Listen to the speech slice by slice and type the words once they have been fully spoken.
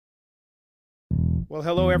Well,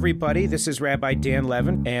 hello, everybody. This is Rabbi Dan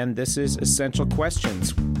Levin, and this is Essential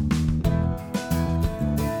Questions.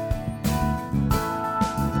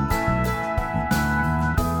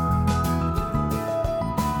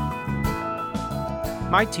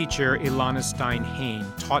 My teacher, Ilana Stein-Hain,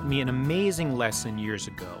 taught me an amazing lesson years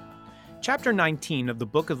ago. Chapter 19 of the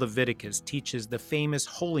book of Leviticus teaches the famous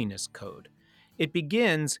holiness code. It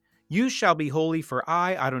begins, "You shall be holy, for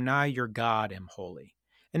I, Adonai, your God, am holy."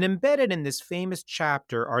 And embedded in this famous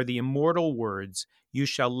chapter are the immortal words, "You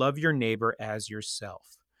shall love your neighbor as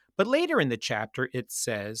yourself." But later in the chapter it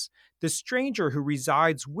says, "The stranger who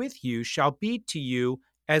resides with you shall be to you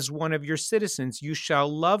as one of your citizens. You shall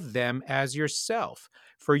love them as yourself,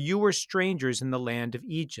 for you were strangers in the land of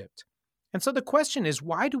Egypt." And so the question is,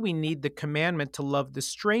 why do we need the commandment to love the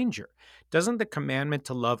stranger? Doesn't the commandment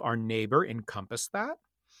to love our neighbor encompass that?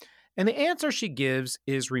 And the answer she gives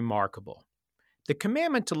is remarkable. The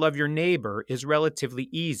commandment to love your neighbor is relatively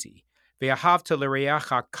easy. Ve'ahavta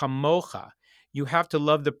l'reacha kamocha. You have to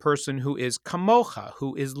love the person who is kamocha,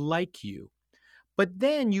 who is like you. But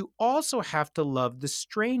then you also have to love the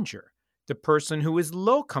stranger, the person who is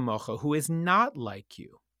lo kamocha, who is not like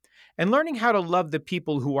you. And learning how to love the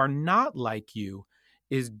people who are not like you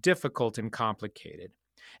is difficult and complicated.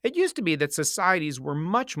 It used to be that societies were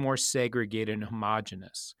much more segregated and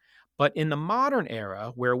homogeneous. But in the modern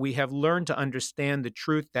era, where we have learned to understand the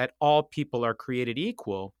truth that all people are created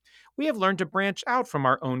equal, we have learned to branch out from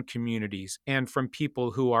our own communities and from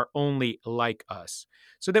people who are only like us,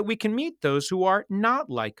 so that we can meet those who are not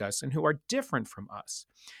like us and who are different from us.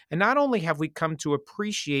 And not only have we come to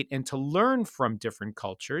appreciate and to learn from different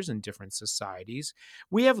cultures and different societies,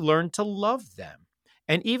 we have learned to love them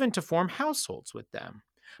and even to form households with them.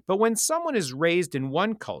 But when someone is raised in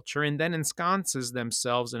one culture and then ensconces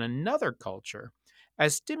themselves in another culture,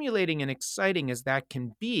 as stimulating and exciting as that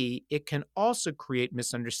can be, it can also create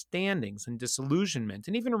misunderstandings and disillusionment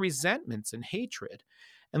and even resentments and hatred.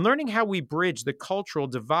 And learning how we bridge the cultural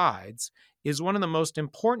divides is one of the most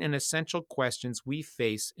important and essential questions we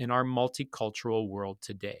face in our multicultural world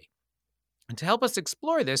today. And to help us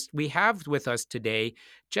explore this, we have with us today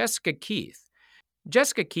Jessica Keith.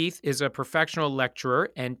 Jessica Keith is a professional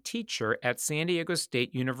lecturer and teacher at San Diego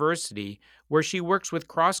State University, where she works with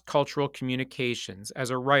cross-cultural communications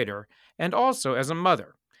as a writer and also as a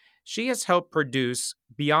mother. She has helped produce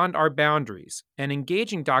Beyond Our Boundaries, an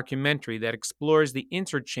engaging documentary that explores the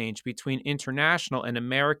interchange between international and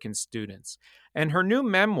American students. And her new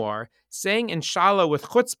memoir, Saying Inshallah with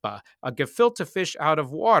Chutzpah, a gefilte fish out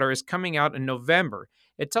of water, is coming out in November.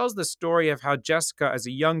 It tells the story of how Jessica, as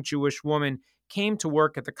a young Jewish woman, came to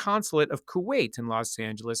work at the Consulate of Kuwait in Los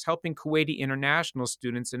Angeles, helping Kuwaiti international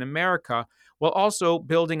students in America, while also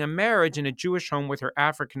building a marriage in a Jewish home with her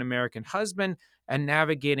African-American husband and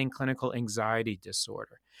navigating clinical anxiety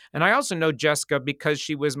disorder. And I also know Jessica because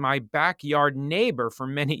she was my backyard neighbor for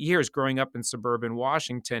many years growing up in suburban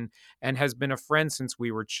Washington and has been a friend since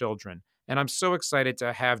we were children. And I'm so excited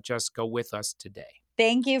to have Jessica with us today.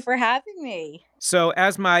 Thank you for having me. So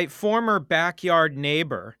as my former backyard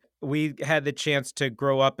neighbor, we had the chance to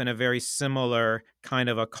grow up in a very similar kind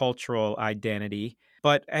of a cultural identity.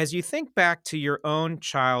 But as you think back to your own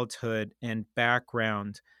childhood and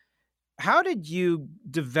background, how did you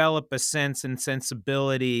develop a sense and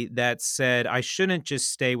sensibility that said, I shouldn't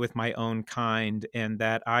just stay with my own kind and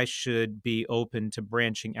that I should be open to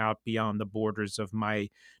branching out beyond the borders of my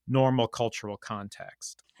normal cultural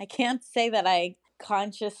context? I can't say that I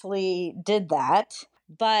consciously did that,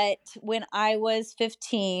 but when I was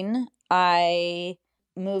 15, I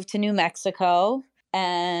moved to New Mexico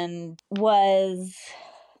and God,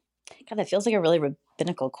 that feels like a really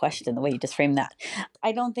rabbinical question, the way you just framed that.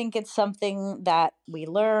 I don't think it's something that we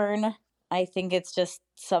learn. I think it's just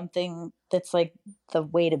something that's like the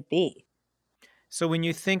way to be. So when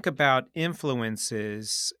you think about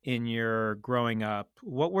influences in your growing up,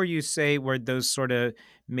 what were you say were those sort of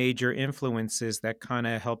major influences that kind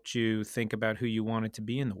of helped you think about who you wanted to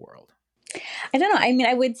be in the world? I don't know. I mean,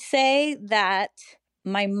 I would say that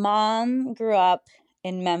my mom grew up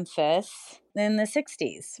in Memphis in the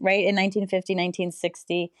 60s, right? In 1950,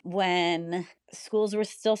 1960, when schools were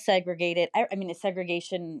still segregated. I mean,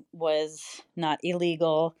 segregation was not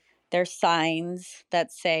illegal. There's signs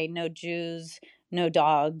that say no Jews, no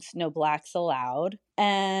dogs, no blacks allowed.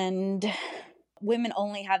 And women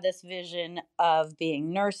only have this vision of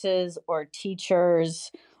being nurses or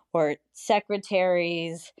teachers or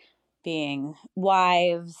secretaries, being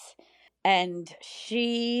wives. And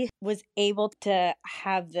she was able to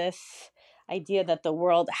have this idea that the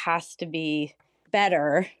world has to be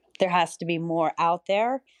better. There has to be more out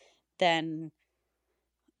there than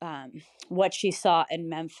um, what she saw in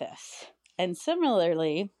Memphis. And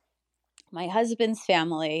similarly, my husband's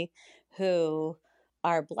family, who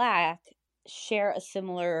are Black, share a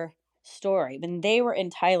similar story. When they were in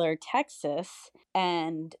Tyler, Texas,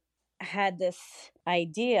 and had this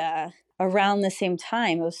idea around the same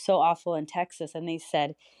time, it was so awful in Texas, and they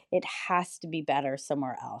said, it has to be better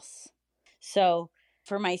somewhere else. So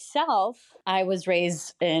for myself, I was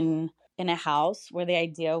raised in a house where the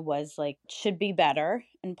idea was like should be better,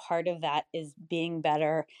 and part of that is being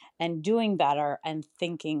better and doing better and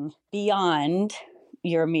thinking beyond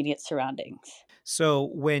your immediate surroundings. So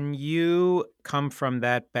when you come from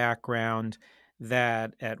that background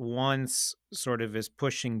that at once sort of is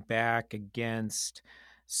pushing back against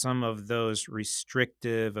some of those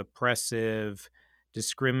restrictive, oppressive,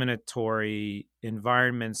 discriminatory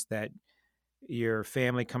environments that your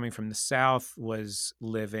family coming from the South was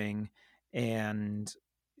living, and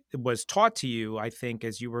it was taught to you, I think,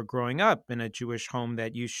 as you were growing up in a Jewish home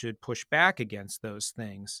that you should push back against those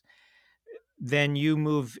things. Then you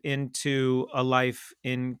move into a life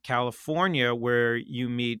in California where you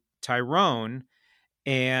meet Tyrone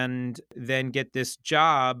and then get this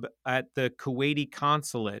job at the Kuwaiti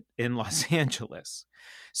Consulate in Los Angeles.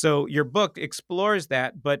 So your book explores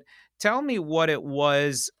that, but tell me what it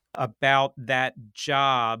was about that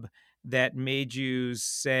job that made you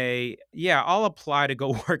say, yeah, I'll apply to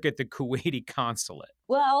go work at the Kuwaiti Consulate.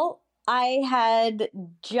 Well, I had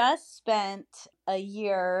just spent a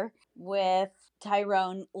year with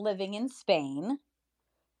Tyrone living in Spain.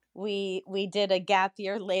 We did a gap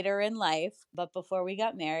year later in life, but before we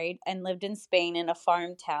got married, and lived in Spain in a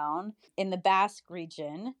farm town in the Basque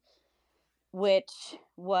region, which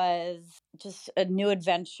was just a new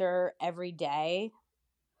adventure every day.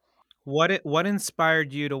 What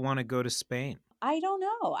inspired you to want to go to Spain? I don't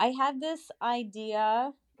know. I had this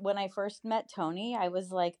idea when I first met Tony. I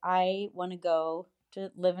was like, I want to go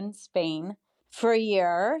to live in Spain for a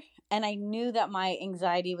year. And I knew that my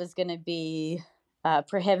anxiety was going to be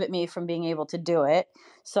prohibit me from being able to do it.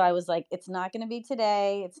 So I was like, it's not going to be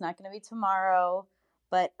today. It's not going to be tomorrow.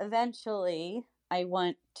 But eventually, I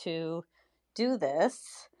want to do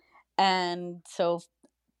this. And so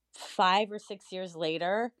 5 or 6 years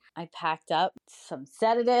later, I packed up some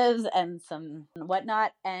sedatives and some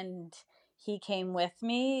whatnot, and he came with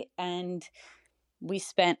me, and we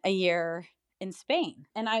spent a year in Spain.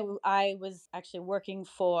 And I was actually working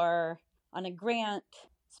on a grant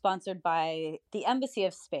sponsored by the Embassy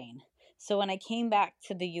of Spain. So when I came back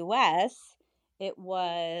to the US, it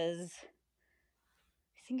was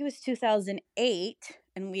I think it was 2008,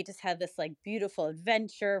 and we just had this like beautiful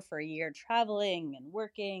adventure for a year traveling and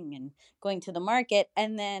working and going to the market,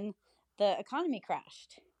 and then the economy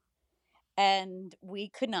crashed and we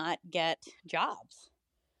could not get jobs.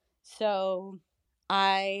 So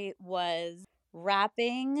I was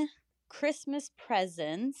wrapping Christmas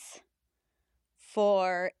presents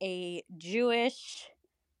for a Jewish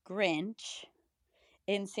Grinch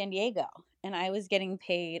in San Diego. And I was getting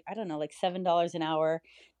paid, I don't know, like $7 an hour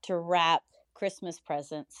to wrap Christmas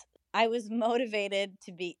presents. I was motivated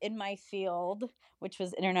to be in my field, which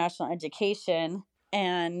was international education,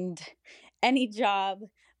 and any job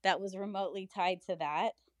that was remotely tied to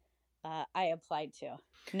that, I applied to,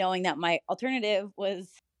 knowing that my alternative was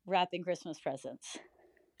wrapping Christmas presents.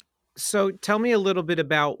 So tell me a little bit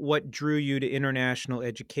about what drew you to international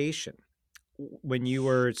education when you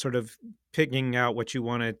were sort of picking out what you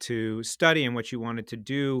wanted to study and what you wanted to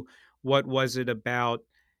do. What was it about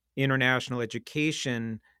international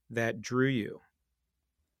education that drew you?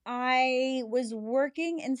 I was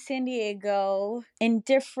working in San Diego in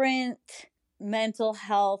different mental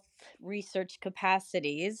health research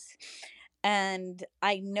capacities. And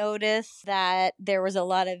I noticed that there was a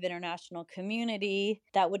lot of international community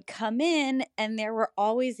that would come in, and there were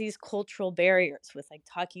always these cultural barriers with like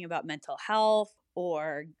talking about mental health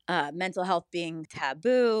or mental health being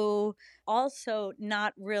taboo. Also,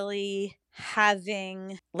 not really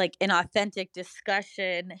having like an authentic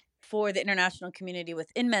discussion for the international community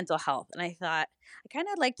within mental health. And I thought, I kind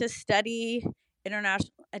of like to study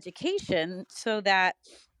international education so that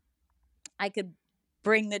I could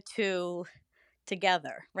bring the two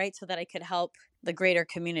together, right? So that I could help the greater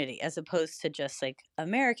community as opposed to just like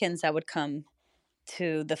Americans that would come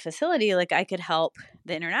to the facility. Like I could help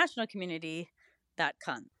the international community that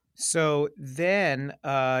come. So then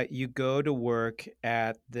you go to work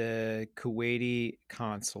at the Kuwaiti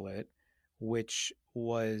consulate, which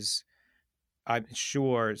was, I'm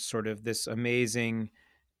sure, sort of this amazing,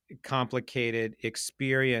 complicated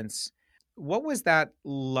experience. What was that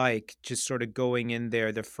like, just sort of going in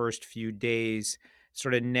there the first few days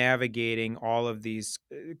sort of navigating all of these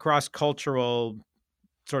cross-cultural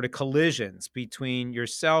sort of collisions between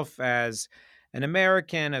yourself as an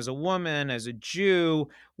American, as a woman, as a Jew,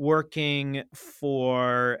 working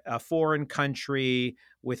for a foreign country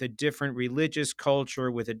with a different religious culture,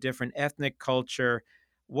 with a different ethnic culture.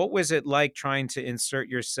 What was it like trying to insert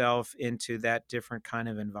yourself into that different kind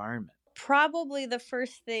of environment? Probably the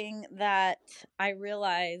first thing that I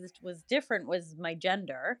realized was different was my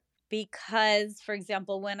gender. Because, for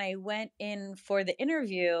example, when I went in for the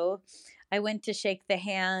interview, I went to shake the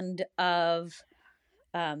hand of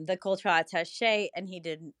the cultural attache, and he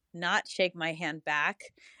did not shake my hand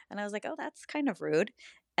back. And I was like, oh, that's kind of rude.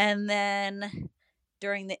 And then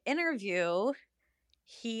during the interview,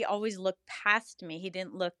 he always looked past me. He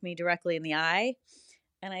didn't look me directly in the eye.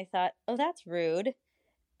 And I thought, oh, that's rude.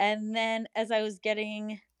 And then as I was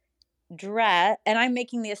getting dressed, and I'm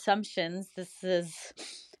making the assumptions this is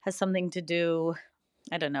has something to do,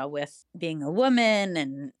 I don't know, with being a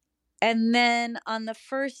woman. And then on the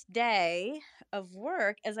first day of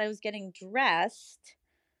work, as I was getting dressed,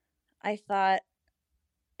 I thought,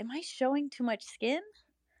 am I showing too much skin?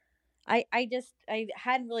 I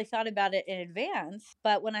hadn't really thought about it in advance,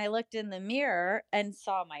 but when I looked in the mirror and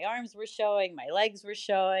saw my arms were showing, my legs were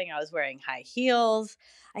showing, I was wearing high heels,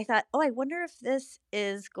 I thought, oh, I wonder if this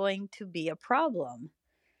is going to be a problem.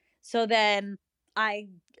 So then I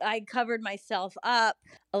I covered myself up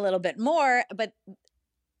a little bit more, but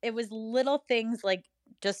it was little things like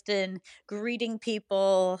just in greeting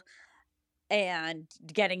people and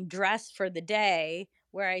getting dressed for the day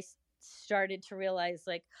where started to realize,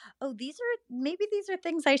 like, oh, these are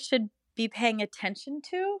things I should be paying attention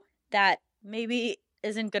to, that maybe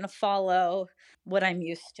isn't going to follow what I'm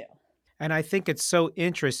used to. And I think it's so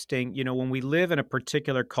interesting, when we live in a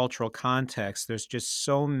particular cultural context, there's just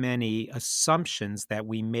so many assumptions that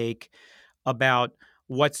we make about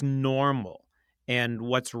what's normal and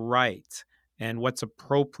what's right and what's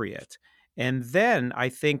appropriate. And then I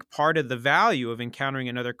think part of the value of encountering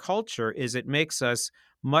another culture is it makes us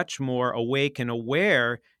much more awake and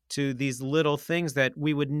aware to these little things that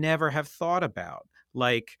we would never have thought about,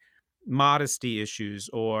 like modesty issues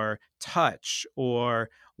or touch, or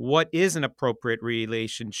what is an appropriate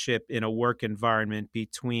relationship in a work environment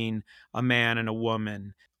between a man and a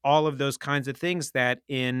woman. All of those kinds of things that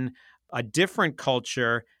in a different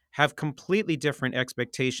culture have completely different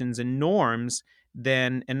expectations and norms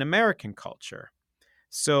than an American culture.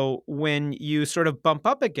 So when you sort of bump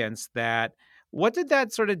up against that, what did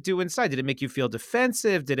that sort of do inside? Did it make you feel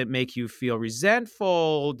defensive? Did it make you feel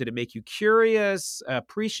resentful? Did it make you curious,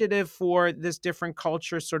 appreciative for this different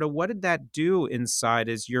culture? Sort of what did that do inside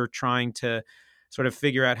as you're trying to sort of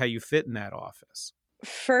figure out how you fit in that office?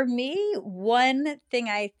 For me, one thing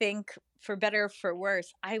I think, for better or for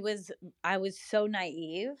worse, I was so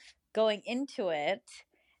naive going into it,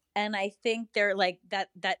 and I think they're like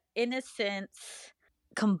that innocence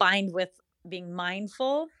combined with being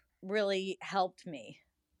mindful really helped me.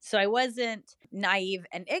 So I wasn't naive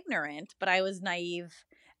and ignorant, but I was naive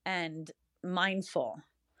and mindful.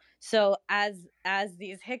 So as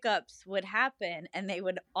these hiccups would happen, and they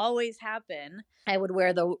would always happen, I would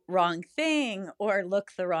wear the wrong thing or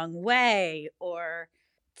look the wrong way or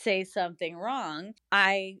say something wrong.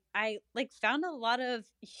 I like found a lot of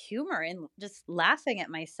humor in just laughing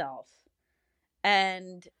at myself.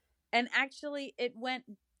 And actually it went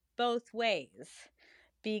both ways,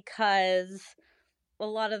 because a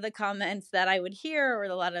lot of the comments that I would hear, or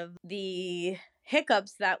a lot of the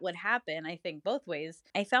hiccups that would happen, I think both ways,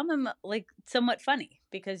 I found them like somewhat funny,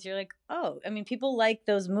 because you're like, oh, I mean, people like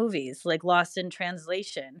those movies like Lost in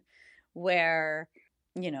Translation, where,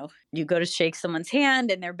 you go to shake someone's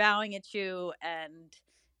hand and they're bowing at you, and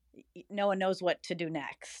no one knows what to do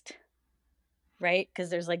next, right?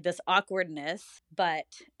 Because there's like this awkwardness, but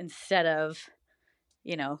instead of,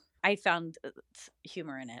 I found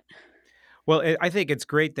humor in it. Well, I think it's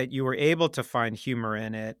great that you were able to find humor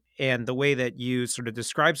in it, and the way that you sort of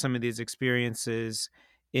describe some of these experiences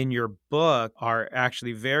in your book are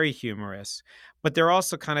actually very humorous, but they're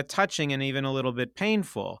also kind of touching and even a little bit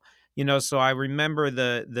painful. So I remember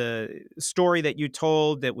the story that you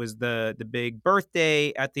told, that was the big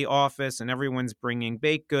birthday at the office and everyone's bringing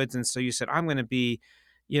baked goods, and so you said, I'm going to be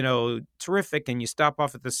terrific. And you stop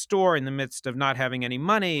off at the store in the midst of not having any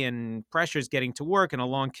money and pressures getting to work and a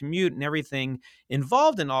long commute and everything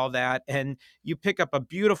involved in all that. And you pick up a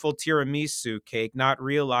beautiful tiramisu cake, not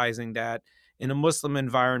realizing that in a Muslim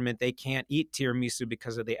environment, they can't eat tiramisu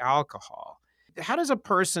because of the alcohol. How does a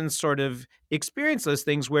person sort of experience those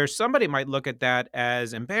things where somebody might look at that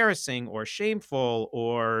as embarrassing or shameful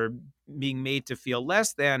or being made to feel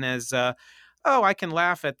less than, as oh, I can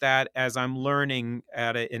laugh at that as I'm learning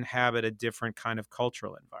how to inhabit a different kind of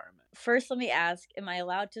cultural environment. First, let me ask, am I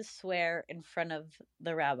allowed to swear in front of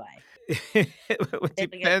the rabbi? It It'll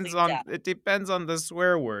get depends bleeped on out. it depends on the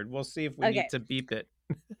swear word. We'll see if we need Okay. to beep it.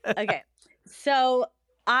 Okay. So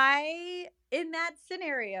in that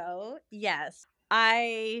scenario, yes,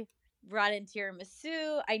 I brought in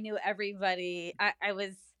tiramisu. I knew everybody. I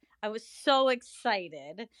was so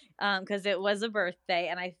excited because it was a birthday,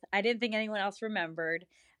 and I didn't think anyone else remembered.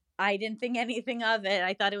 I didn't think anything of it.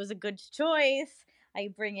 I thought it was a good choice. I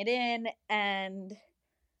bring it in, and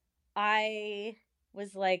I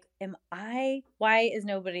was like, "Am I? Why is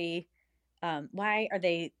nobody? Why are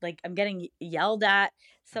they like? I'm getting yelled at.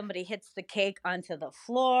 Somebody hits the cake onto the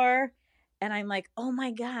floor, and I'm like, oh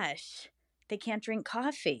my gosh, they can't drink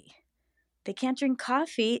coffee. They can't drink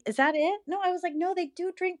coffee. Is that it? No, I was like, no, they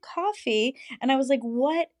do drink coffee, and I was like,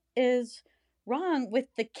 what is wrong with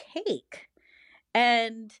the cake?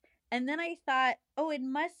 And and then I thought, oh, it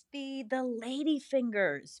must be the lady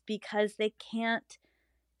fingers because they can't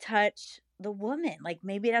touch the woman. Like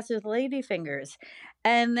maybe that's with lady fingers.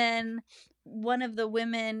 And then one of the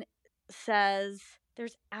women says,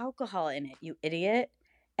 there's alcohol in it, you idiot.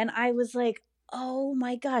 And I was like, oh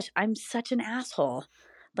my gosh, I'm such an asshole.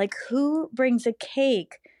 Like, who brings a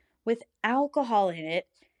cake with alcohol in it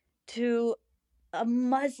to a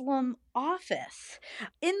Muslim office?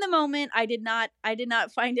 In the moment, I did not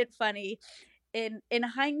find it funny. In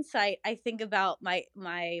hindsight, I think about my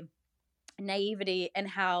naivety and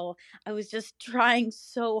how I was just trying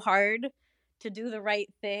so hard to do the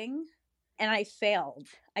right thing, and I failed.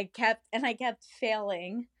 I kept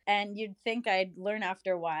failing, and you'd think I'd learn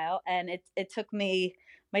after a while, and it took me,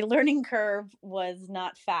 my learning curve was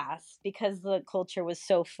not fast because the culture was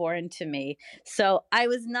so foreign to me. So I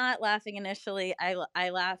was not laughing initially. I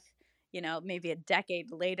laugh, maybe a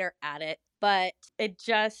decade later at it, but it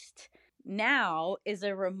just now is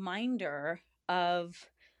a reminder of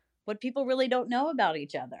what people really don't know about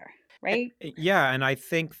each other, right? Yeah, and I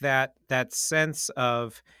think that that sense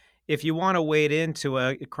of if you want to wade into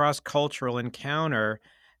a cross-cultural encounter,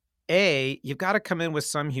 you've got to come in with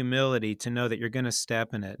some humility to know that you're going to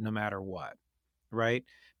step in it no matter what. Right?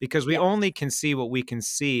 Because we Yes, only can see what we can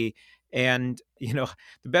see. And, the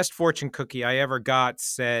best fortune cookie I ever got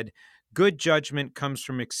said, good judgment comes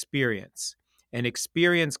from experience, and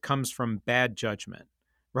experience comes from bad judgment.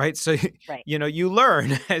 Right. So, right. you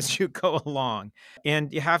learn as you go along,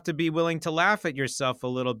 and you have to be willing to laugh at yourself a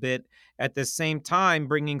little bit at the same time,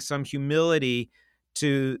 bringing some humility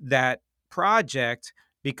to that project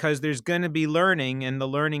because there's going to be learning, and the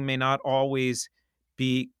learning may not always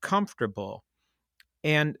be comfortable.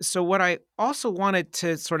 And so, what I also wanted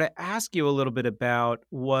to sort of ask you a little bit about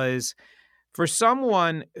was for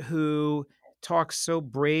someone who talks so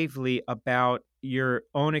bravely about your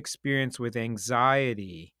own experience with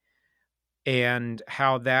anxiety and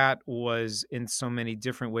how that was in so many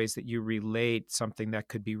different ways that you relate something that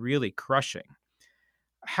could be really crushing.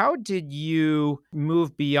 How did you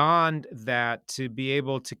move beyond that to be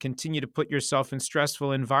able to continue to put yourself in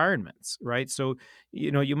stressful environments, right? So,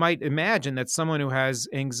 you might imagine that someone who has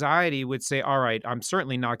anxiety would say, all right, I'm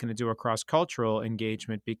certainly not going to do a cross cultural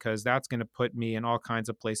engagement because that's going to put me in all kinds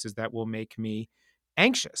of places that will make me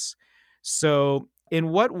anxious. So, in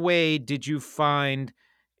what way did you find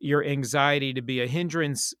your anxiety to be a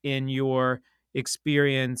hindrance in your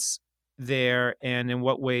experience there? And in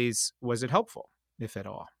what ways was it helpful, if at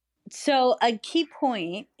all? So a key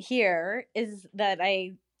point here is that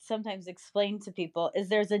I sometimes explain to people is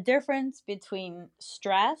there's a difference between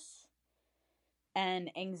stress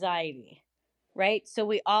and anxiety, right? So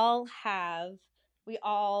we all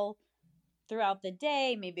throughout the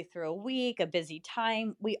day, maybe through a week, a busy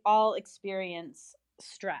time, we all experience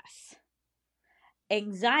stress.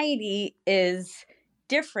 Anxiety is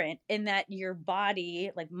different in that your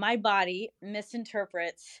body, like my body,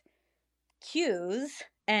 misinterprets cues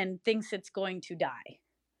and thinks it's going to die.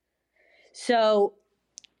 So,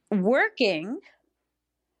 working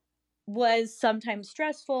was sometimes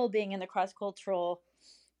stressful, being in the cross cultural,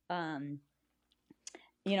 um,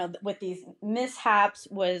 with these mishaps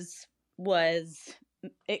was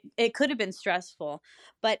it could have been stressful,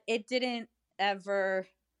 but it didn't ever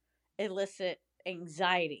elicit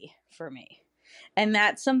anxiety for me. And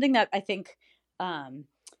that's something that I think,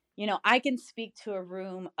 I can speak to a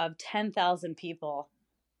room of 10,000 people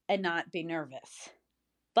and not be nervous.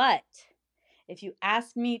 But if you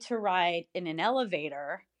ask me to ride in an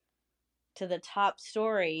elevator to the top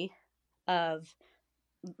story of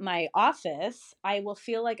my office, I will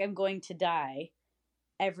feel like I'm going to die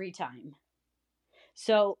every time.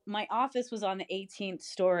 So my office was on the 18th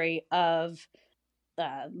story of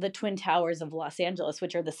the Twin Towers of Los Angeles,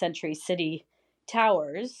 which are the Century City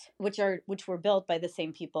Towers, which were built by the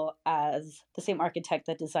same people as the same architect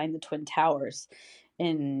that designed the Twin Towers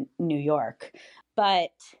in New York.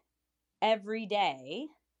 But every day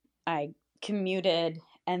I commuted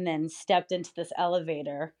and then stepped into this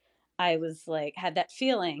elevator, I was like, had that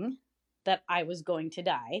feeling that I was going to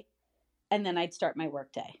die. And then I'd start my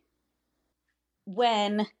workday.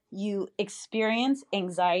 When you experience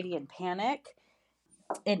anxiety and panic,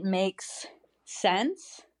 it makes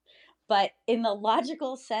sense. But in the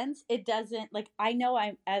logical sense, it doesn't. Like, I know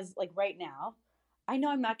right now, I know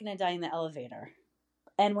I'm not going to die in the elevator.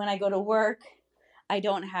 And when I go to work, I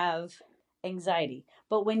don't have anxiety.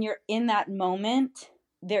 But when you're in that moment,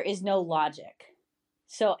 there is no logic.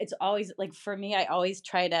 So it's always like, for me, I always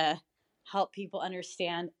try to help people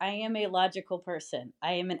understand I am a logical person.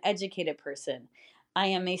 I am an educated person. I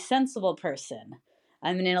am a sensible person.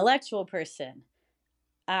 I'm an intellectual person.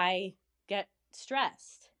 I get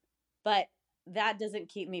stressed, but that doesn't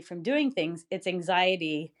keep me from doing things. It's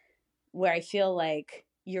anxiety where I feel like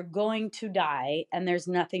you're going to die and there's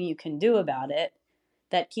nothing you can do about it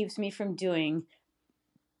that keeps me from doing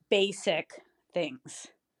basic things.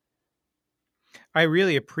 I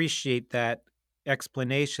really appreciate that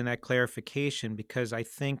explanation, that clarification, because I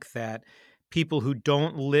think that people who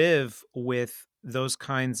don't live with those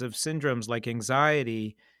kinds of syndromes like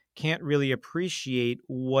anxiety can't really appreciate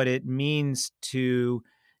what it means to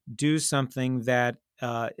do something that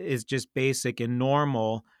is just basic and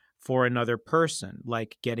normal for another person,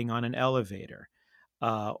 like getting on an elevator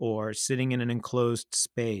or sitting in an enclosed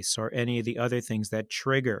space or any of the other things that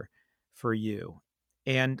trigger for you.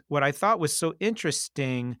 And what I thought was so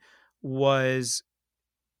interesting was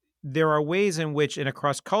there are ways in which, in a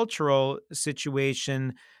cross cultural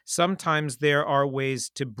situation, sometimes there are ways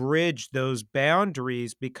to bridge those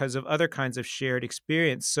boundaries because of other kinds of shared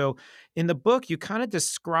experience. So, in the book, you kind of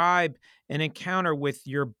describe an encounter with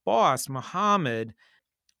your boss, Muhammad,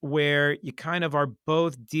 where you kind of are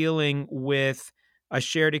both dealing with a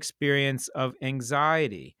shared experience of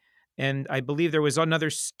anxiety. And I believe there was another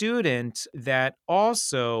student that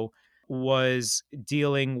also was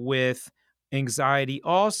dealing with anxiety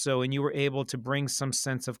also, and you were able to bring some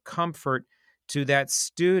sense of comfort to that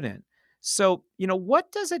student. So,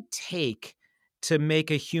 what does it take to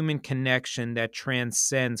make a human connection that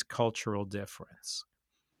transcends cultural difference?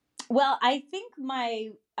 Well, I think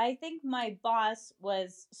my boss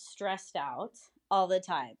was stressed out all the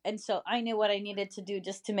time. And so I knew what I needed to do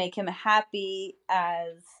just to make him happy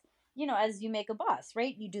as you make a boss,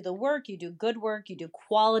 right? You do the work, you do good work, you do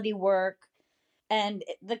quality work, and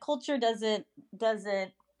the culture doesn't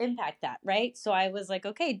impact that, right? So I was like,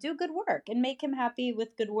 okay, do good work and make him happy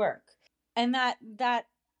with good work. And that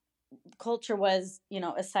culture was,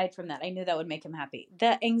 aside from that, I knew that would make him happy.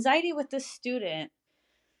 The anxiety with the student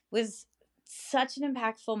was such an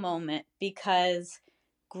impactful moment because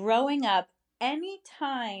growing up,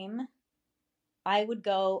 anytime I would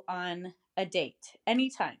go on a date,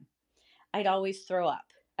 anytime, I'd always throw up.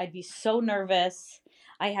 I'd be so nervous.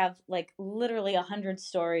 I have like literally 100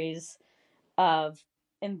 stories of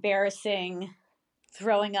embarrassing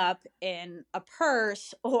throwing up in a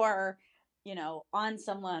purse or, on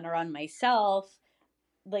someone or on myself.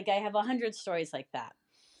 Like I have 100 stories like that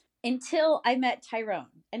until I met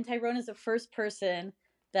Tyrone. And Tyrone is the first person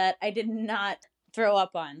that I did not throw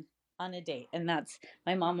up on a date. And that's,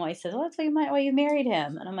 my mom always says, well, that's why you married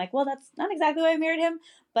him. And I'm like, well, that's not exactly why I married him,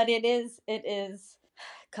 but it is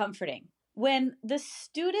comforting. When the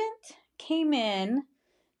student came in,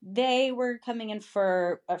 they were coming in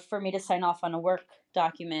for me to sign off on a work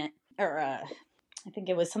document, or I think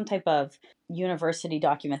it was some type of university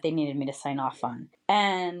document they needed me to sign off on.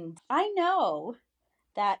 And I know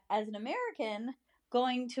that as an American,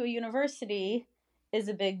 going to a university is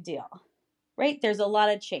a big deal, right? There's a lot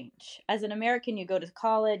of change. As an American, you go to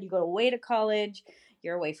college, you go away to college,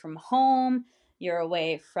 you're away from home, you're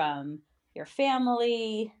away from your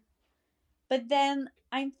family. But then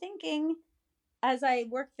I'm thinking, as I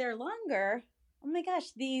work there longer, oh my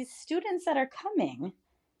gosh, these students that are coming,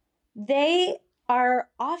 they are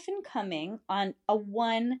often coming on a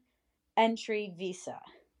one entry visa,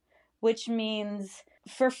 which means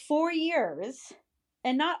for 4 years,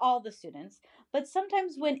 and not all the students, but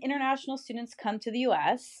sometimes when international students come to the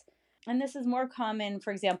US, and this is more common,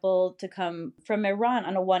 for example, to come from Iran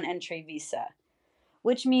on a one entry visa,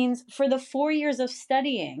 which means for the 4 years of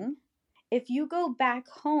studying, if you go back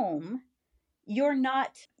home, you're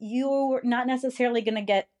not necessarily going to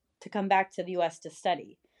get to come back to the US to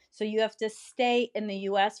study. So you have to stay in the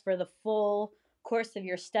US for the full course of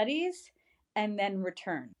your studies and then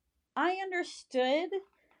return. I understood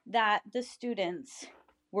that the students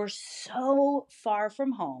were so far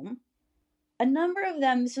from home. A number of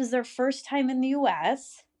them, this was their first time in the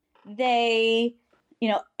US. They,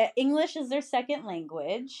 English is their second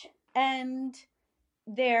language, and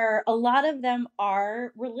a lot of them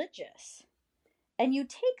are religious. And you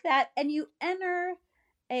take that and you enter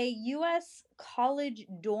a US college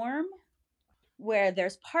dorm where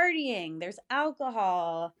there's partying, there's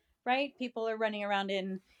alcohol, right? People are running around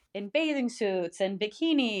in bathing suits and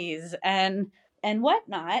bikinis and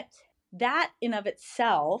whatnot. That in of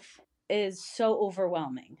itself is so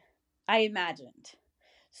overwhelming, I imagined.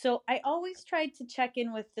 So I always tried to check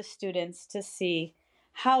in with the students to see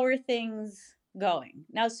how are things going.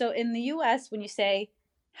 Now, so in the US, when you say,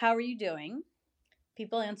 how are you doing?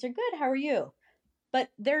 People answer, good, how are you? But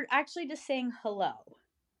they're actually just saying hello,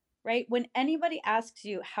 right? When anybody asks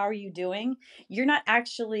you, how are you doing? You're not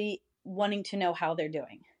actually wanting to know how they're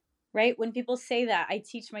doing, right? When people say that, I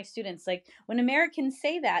teach my students, like when Americans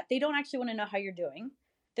say that, they don't actually want to know how you're doing.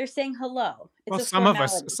 They're saying hello. It's Well, a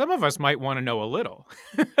formality. some of us might want to know a little.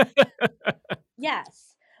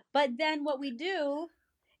 Yes. But then what we do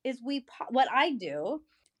is what I do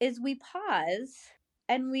is we pause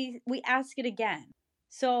and we ask it again.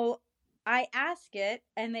 So I ask it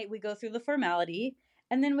and we go through the formality,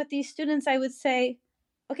 and then with these students I would say,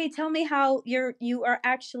 okay, tell me how you are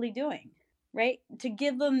actually doing, right? To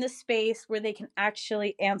give them the space where they can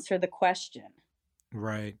actually answer the question.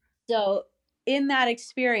 Right. So in that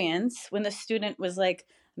experience, when the student was like,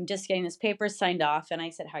 I'm just getting this paper signed off, and I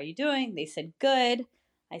said, how are you doing? They said, good.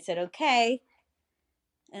 I said, okay.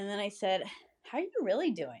 And then I said, how are you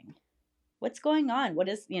really doing? What's going on? What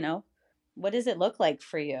does it look like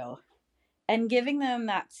for you? And giving them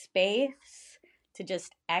that space to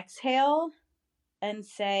just exhale and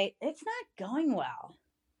say, it's not going well,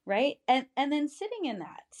 right? And then sitting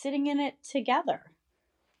in it together,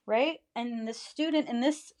 right? And the student in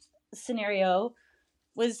this scenario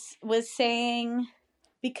was saying,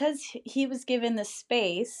 because he was given the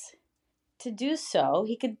space to do so,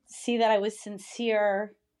 he could see that I was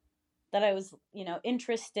sincere, that I was,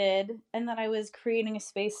 interested, and that I was creating a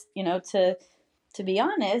space, to be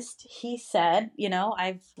honest. He said,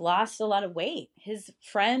 I've lost a lot of weight. His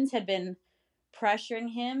friends had been pressuring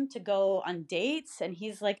him to go on dates, and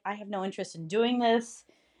he's like, I have no interest in doing this,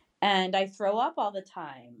 and I throw up all the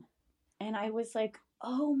time. And I was like,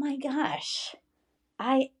 oh my gosh,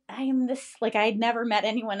 I am this, like, I had never met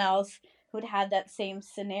anyone else who'd had that same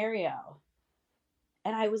scenario.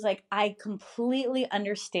 And I was like, I completely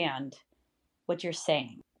understand what you're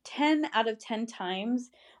saying. 10 out of 10 times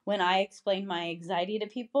when I explain my anxiety to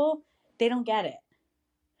people, they don't get it.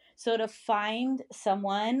 So to find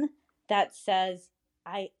someone that says,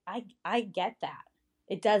 I get that.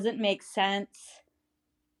 It doesn't make sense.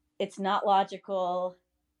 It's not logical.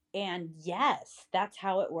 And yes, that's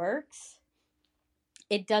how it works.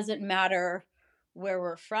 It doesn't matter where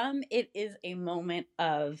we're from. It is a moment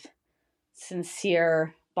of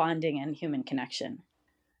sincere bonding and human connection.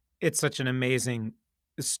 It's such an amazing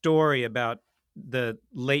story about the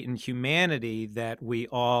latent humanity that we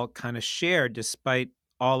all kind of share despite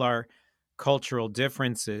all our cultural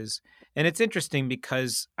differences. And it's interesting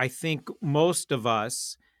because I think most of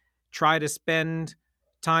us try to spend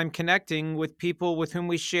time connecting with people with whom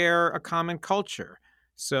we share a common culture.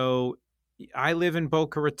 So I live in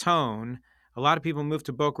Boca Raton. A lot of people move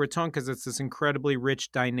to Boca Raton because it's this incredibly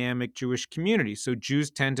rich, dynamic Jewish community. So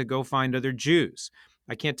Jews tend to go find other Jews.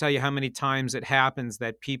 I can't tell you how many times it happens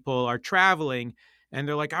that people are traveling and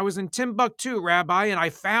they're like, I was in Timbuktu, Rabbi, and I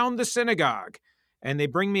found the synagogue. And they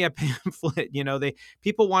bring me a pamphlet.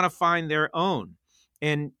 People want to find their own.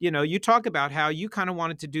 And, you talk about how you kind of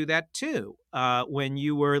wanted to do that too when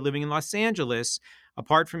you were living in Los Angeles,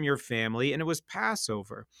 apart from your family, and it was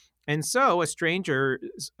Passover. And so a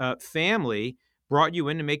stranger's family brought you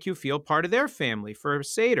in to make you feel part of their family for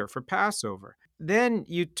Seder, for Passover. Then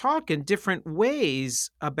you talk in different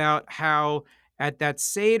ways about how at that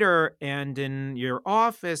Seder and in your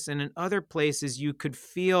office and in other places, you could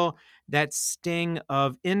feel that sting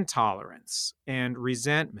of intolerance and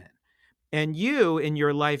resentment. And you in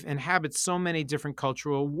your life inhabit so many different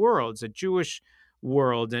cultural worlds, a Jewish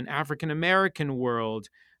world, an African American world,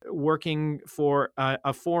 working for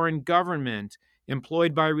a foreign government,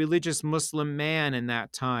 employed by a religious Muslim man in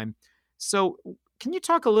that time. So can you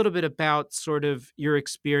talk a little bit about sort of your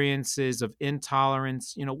experiences of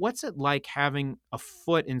intolerance? What's it like having a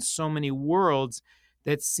foot in so many worlds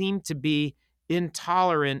that seem to be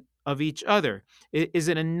intolerant of each other? Is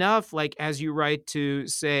it enough, like as you write, to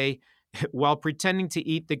say, While pretending to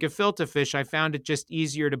eat the gefilte fish, I found it just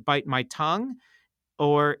easier to bite my tongue.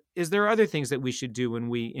 Or is there other things that we should do when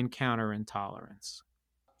we encounter intolerance?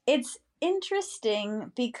 It's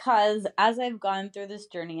interesting because as I've gone through this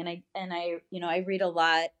journey, I read a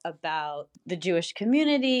lot about the Jewish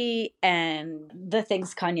community and the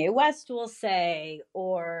things Kanye West will say,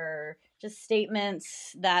 or just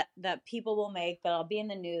statements that people will make that'll be in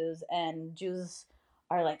the news, and Jews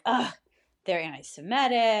are like, ugh, they're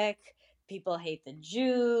anti-Semitic, people hate the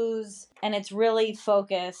Jews, and it's really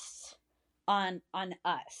focused on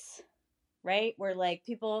us, right? We're like,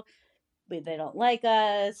 people, they don't like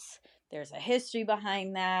us. There's a history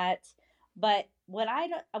behind that. But what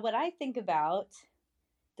I think about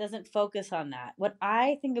doesn't focus on that. What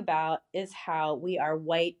I think about is how we are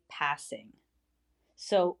white passing.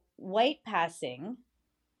 So white passing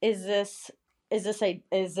is this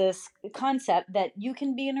concept that you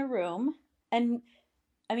can be in a room, and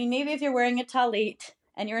I mean, maybe if you're wearing a talit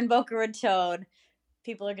and you're in Boca Raton,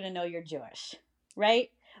 people are going to know you're Jewish, right?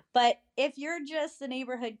 But if you're just a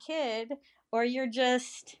neighborhood kid, or you're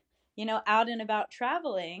just, out and about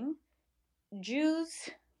traveling, Jews,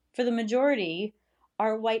 for the majority,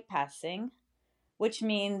 are white passing, which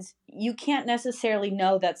means you can't necessarily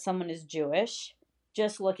know that someone is Jewish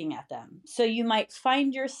just looking at them. So you might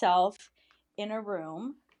find yourself in a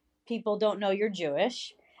room, people don't know you're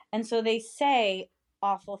Jewish, and so they say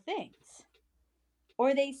awful things.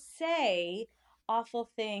 Or they say awful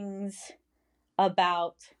things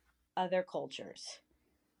about other cultures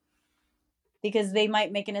because they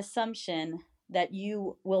might make an assumption that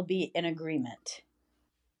you will be in agreement.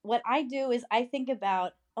 What I do is I think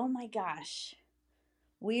about, oh my gosh,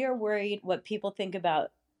 we are worried what people think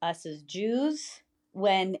about us as Jews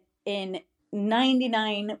when in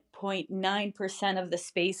 99.9% of the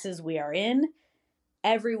spaces we are in,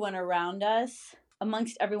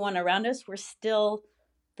 amongst everyone around us, we're still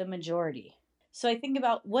the majority. So I think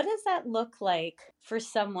about, what does that look like for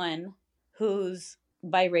someone who's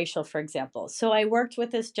biracial, for example? So I worked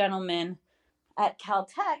with this gentleman at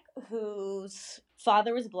Caltech whose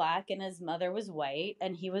father was Black and his mother was white,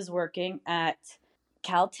 and he was working at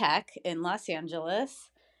Caltech in Los Angeles.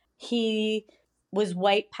 He was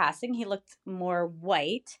white passing, he looked more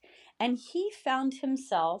white, and he found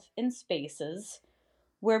himself in spaces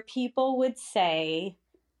where people would say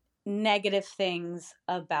negative things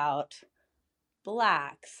about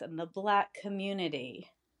Blacks and the Black community.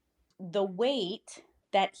 The weight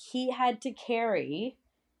that he had to carry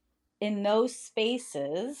in those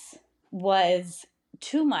spaces was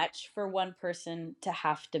too much for one person to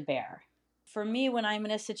have to bear. For me, when I'm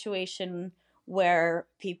in a situation where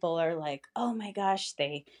people are like, oh my gosh,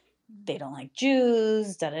 they don't like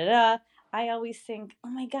Jews, da da da, I always think, oh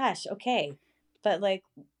my gosh, okay, but like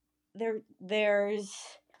there's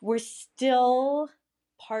we're still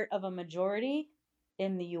part of a majority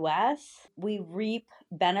in the US. We reap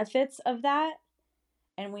benefits of that,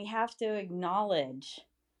 and we have to acknowledge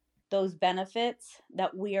those benefits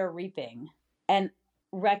that we are reaping and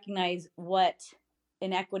recognize what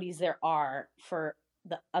inequities there are for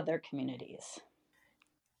the other communities.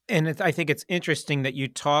 And I think it's interesting that you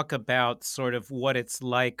talk about sort of what it's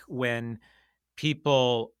like when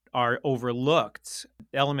people are overlooked,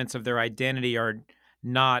 elements of their identity are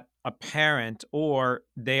not apparent, or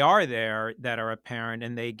they are there that are apparent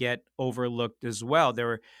and they get overlooked as well. There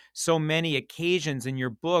were so many occasions in your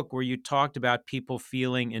book where you talked about people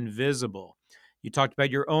feeling invisible. You talked about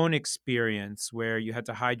your own experience where you had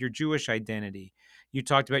to hide your Jewish identity. You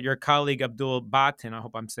talked about your colleague Abdul Batin, I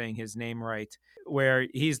hope I'm saying his name right, where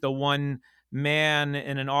he's the one man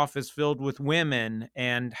in an office filled with women,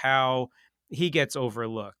 and how he gets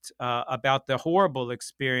overlooked, about the horrible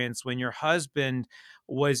experience when your husband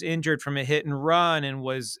was injured from a hit and run and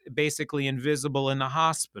was basically invisible in the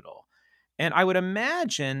hospital. And I would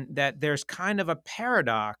imagine that there's kind of a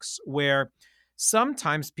paradox where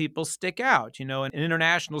sometimes people stick out. An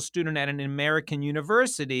international student at an American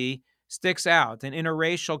university sticks out. An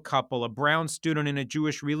interracial couple, a brown student in a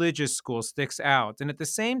Jewish religious school, sticks out. And at the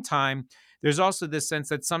same time, there's also this sense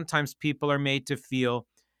that sometimes people are made to feel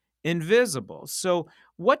invisible. So,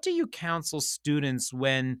 what do you counsel students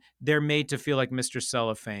when they're made to feel like Mr.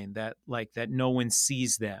 Cellophane, that no one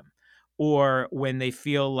sees them, or when they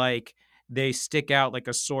feel like they stick out like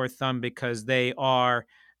a sore thumb because they are,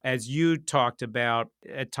 as you talked about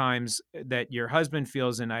at times that your husband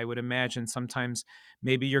feels, and I would imagine sometimes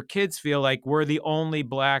maybe your kids feel like we're the only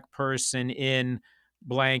Black person in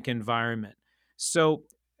blank environment. So,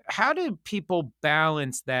 how do people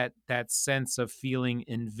balance that sense of feeling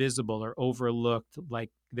invisible or overlooked, like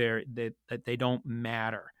that they don't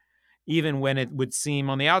matter, even when it would seem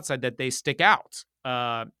on the outside that they stick out.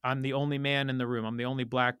 I'm the only man in the room. I'm the only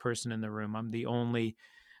Black person in the room. I'm the only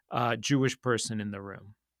Jewish person in the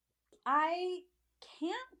room. I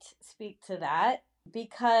can't speak to that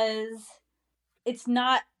because it's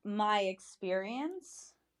not my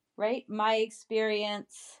experience, right? My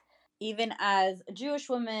experience, even as a Jewish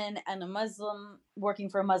woman and a Muslim working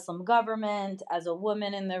for a Muslim government, as a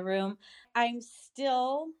woman in the room, I'm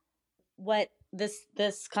still what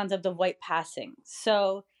this concept of white passing.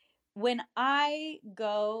 So when I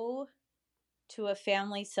go to a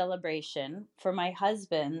family celebration for my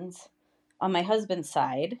husband's on my husband's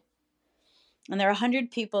side, and there are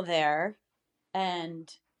 100 people there, and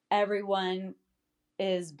everyone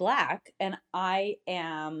is Black, and I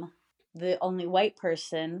am the only white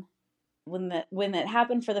person. When it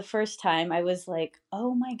happened for the first time, I was like,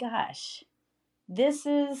 oh my gosh, this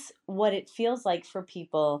is what it feels like for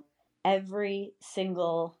people every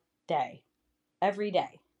single day, every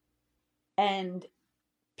day. And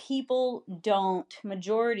people don't,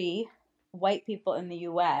 majority white people in the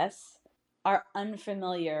US are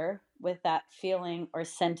unfamiliar with that feeling or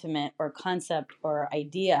sentiment or concept or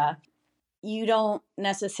idea. You don't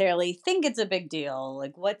necessarily think it's a big deal.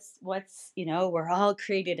 Like what's, we're all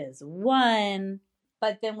created as one.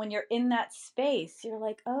 But then when you're in that space, you're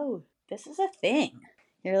like, "Oh, this is a thing."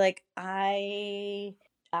 You're like, I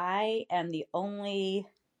am the only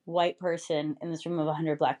white person in this room of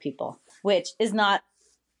 100 Black people, which is not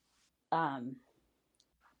um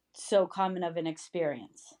so common of an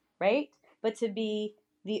experience, right? But to be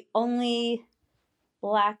the only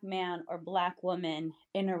Black man or Black woman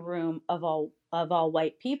in a room of all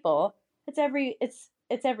white people, it's every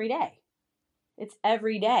day. It's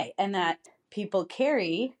every day, and that people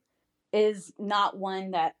carry is not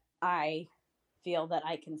one that I feel that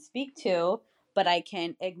I can speak to, but I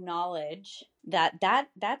can acknowledge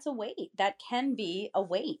that's a weight. That can be a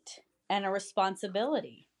weight and a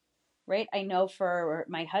responsibility, right? I know for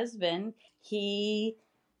my husband, he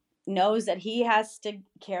knows that he has to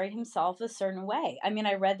carry himself a certain way. I mean,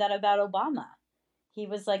 I read that about Obama. He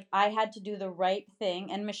was like, I had to do the right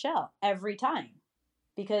thing, and Michelle, every time,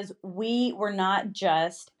 because we were not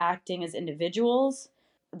just acting as individuals,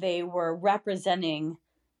 they were representing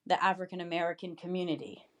the African American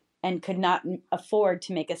community and could not afford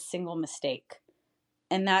to make a single mistake.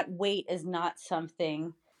 And that weight is not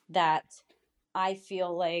something that I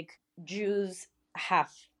feel like Jews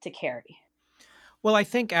have to carry. Well, I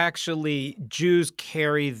think actually Jews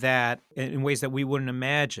carry that in ways that we wouldn't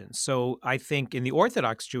imagine. So I think in the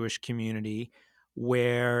Orthodox Jewish community,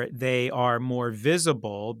 where they are more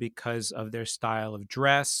visible because of their style of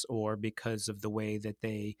dress or because of the way that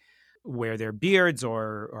they wear their beards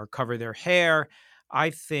or cover their hair,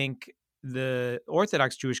 I think the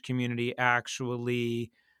Orthodox Jewish community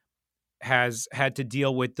actually has had to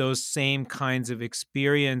deal with those same kinds of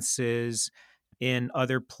experiences in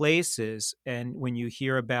other places. And when you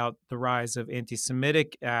hear about the rise of anti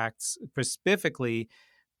Semitic acts, specifically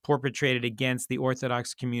perpetrated against the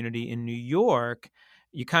Orthodox community in New York,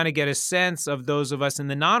 you kind of get a sense of those of us in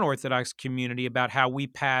the non Orthodox community about how we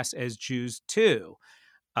pass as Jews too.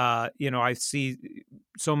 I see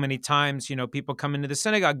so many times, people come into the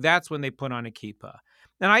synagogue, that's when they put on a kippah.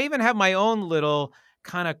 And I even have my own little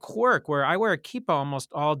kind of quirk where I wear a kippah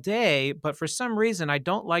almost all day, but for some reason, I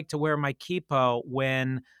don't like to wear my kippah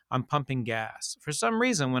when I'm pumping gas. For some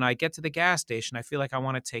reason, when I get to the gas station, I feel like I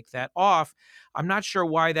want to take that off. I'm not sure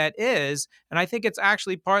why that is. And I think it's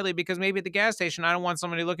actually partly because maybe at the gas station, I don't want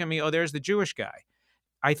somebody looking at me, oh, there's the Jewish guy.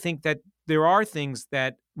 I think that there are things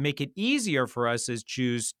that make it easier for us as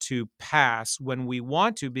Jews to pass when we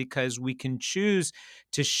want to, because we can choose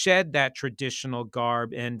to shed that traditional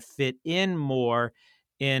garb and fit in more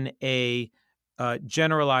in a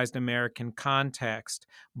generalized American context.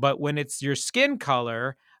 But when it's your skin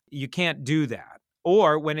color, you can't do that.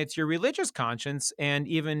 Or when it's your religious conscience, and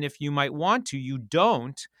even if you might want to, you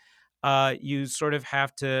don't, you sort of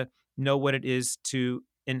have to know what it is to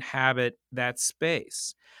inhabit that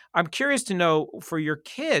space. I'm curious to know, for your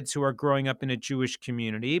kids who are growing up in a Jewish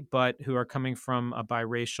community, but who are coming from a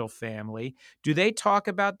biracial family, do they talk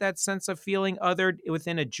about that sense of feeling othered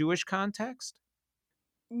within a Jewish context?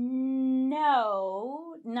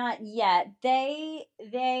 No, not yet. They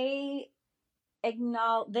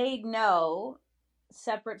acknowledge, they know,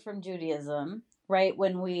 separate from Judaism, right?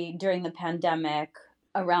 When we, during the pandemic,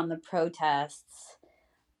 around the protests,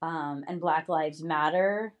 and Black Lives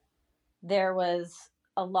Matter, there was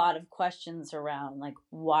a lot of questions around, like,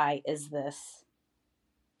 why is this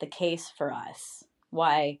the case for us?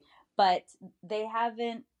 Why? But they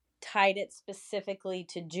haven't tied it specifically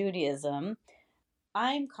to Judaism.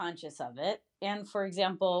 I'm conscious of it. And for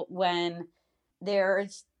example, when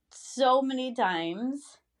there's so many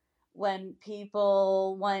times when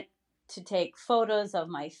people want to take photos of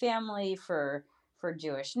my family for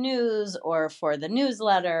Jewish news or for the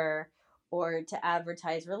newsletter or to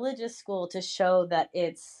advertise religious school to show that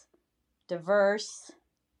it's diverse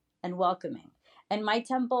and welcoming. And my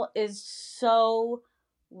temple is so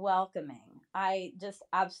welcoming. I just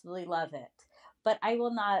absolutely love it. But I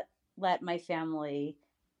will not let my family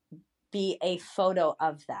be a photo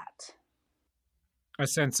of that. A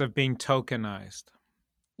sense of being tokenized.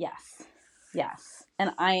 Yes. Yes.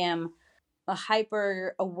 And I am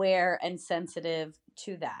hyper aware and sensitive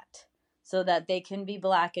to that so that they can be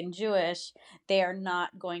Black and Jewish. They are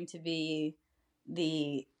not going to be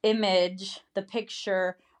the image, the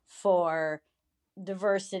picture for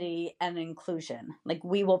diversity and inclusion. Like,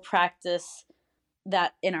 we will practice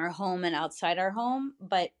that in our home and outside our home,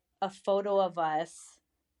 but a photo of us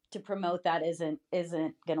to promote that isn't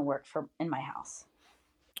going to work for in my house.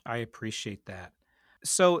 I appreciate that.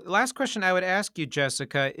 So, last question I would ask you,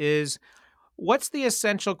 Jessica, is what's the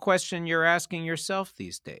essential question you're asking yourself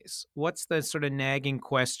these days? What's the sort of nagging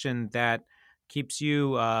question that keeps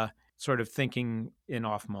you sort of thinking in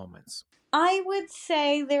off moments? I would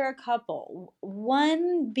say there are a couple.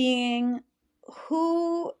 One being,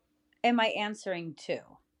 who am I answering to?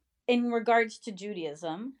 In regards to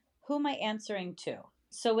Judaism, who am I answering to?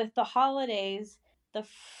 So with the holidays, the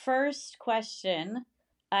first question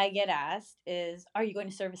I get asked is, are you going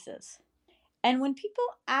to services? And when people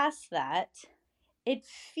ask that, it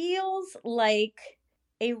feels like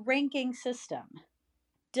a ranking system.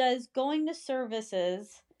 Does going to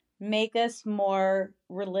services make us more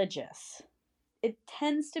religious? It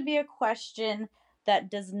tends to be a question that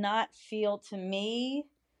does not feel to me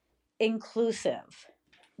inclusive.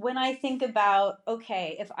 When I think about,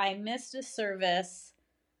 okay, if I missed a service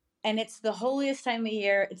and it's the holiest time of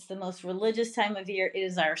year, it's the most religious time of year, it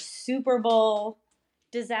is our Super Bowl,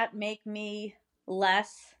 does that make me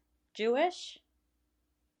less Jewish?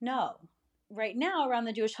 No. Right now, around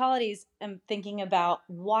the Jewish holidays, I'm thinking about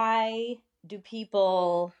why do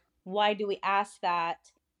we ask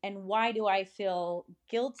that? And why do I feel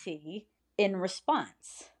guilty in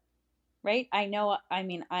response? Right? I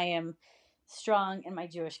am strong in my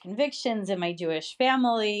Jewish convictions, in my Jewish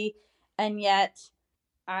family, and yet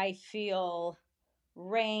I feel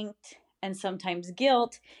ranked and sometimes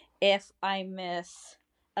guilt if I miss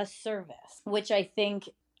a service, which I think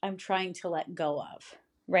I'm trying to let go of.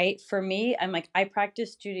 Right? For me, I'm like, I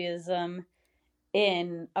practice Judaism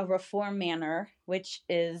in a reform manner, which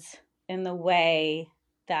is in the way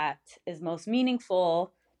that is most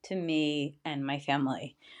meaningful to me and my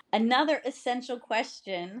family. Another essential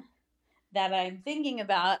question that I'm thinking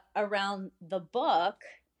about around the book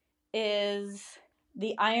is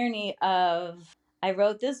the irony of, I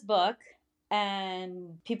wrote this book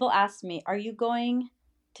and people ask me, are you going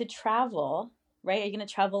to travel, right? Are you going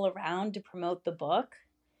to travel around to promote the book?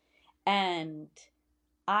 And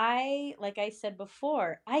like I said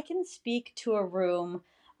before, I can speak to a room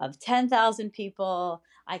of 10,000 people.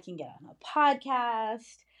 I can get on a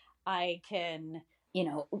podcast. I can,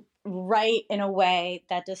 write in a way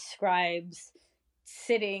that describes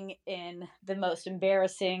sitting in the most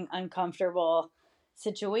embarrassing, uncomfortable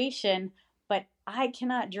situation, but I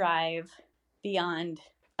cannot drive beyond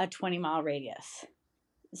a 20-mile radius.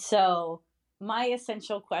 So my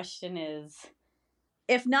essential question is,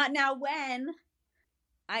 if not now, when?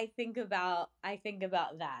 I think about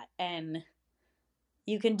that. And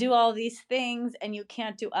you can do all these things and you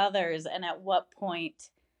can't do others. And at what point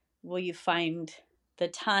will you find the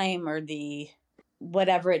time or the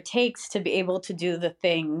whatever it takes to be able to do the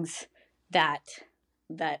things that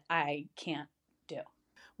I can't do?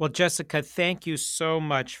 Well, Jessica, thank you so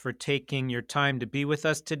much for taking your time to be with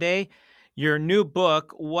us today. Your new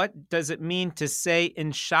book, What Does It Mean to Say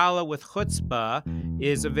Inshallah with Chutzpah,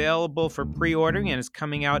 is available for pre-ordering and is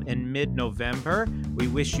coming out in mid-November. We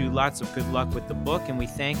wish you lots of good luck with the book, and we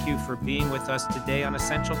thank you for being with us today on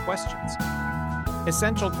Essential Questions.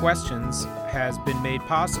 Essential Questions has been made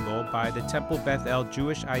possible by the Temple Beth-El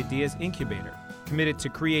Jewish Ideas Incubator, committed to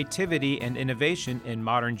creativity and innovation in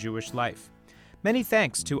modern Jewish life. Many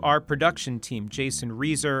thanks to our production team, Jason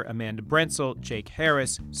Reeser, Amanda Brentzel, Jake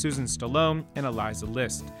Harris, Susan Stallone, and Eliza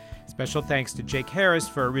List. Special thanks to Jake Harris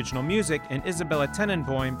for original music and Isabella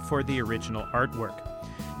Tenenbaum for the original artwork.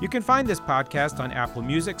 You can find this podcast on Apple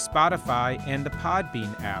Music, Spotify, and the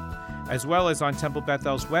Podbean app, as well as on Temple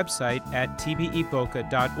Beth-El's website at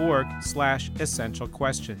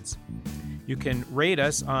tbepoca.org/essentialquestions. You can rate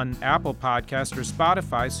us on Apple Podcasts or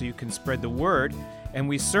Spotify so you can spread the word, and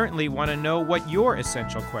we certainly want to know what your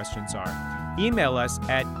essential questions are. Email us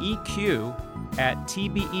at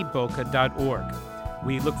eq@tbeboca.org.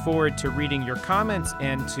 We look forward to reading your comments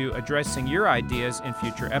and to addressing your ideas in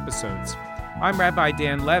future episodes. I'm Rabbi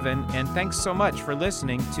Dan Levin, and thanks so much for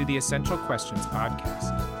listening to the Essential Questions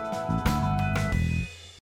podcast.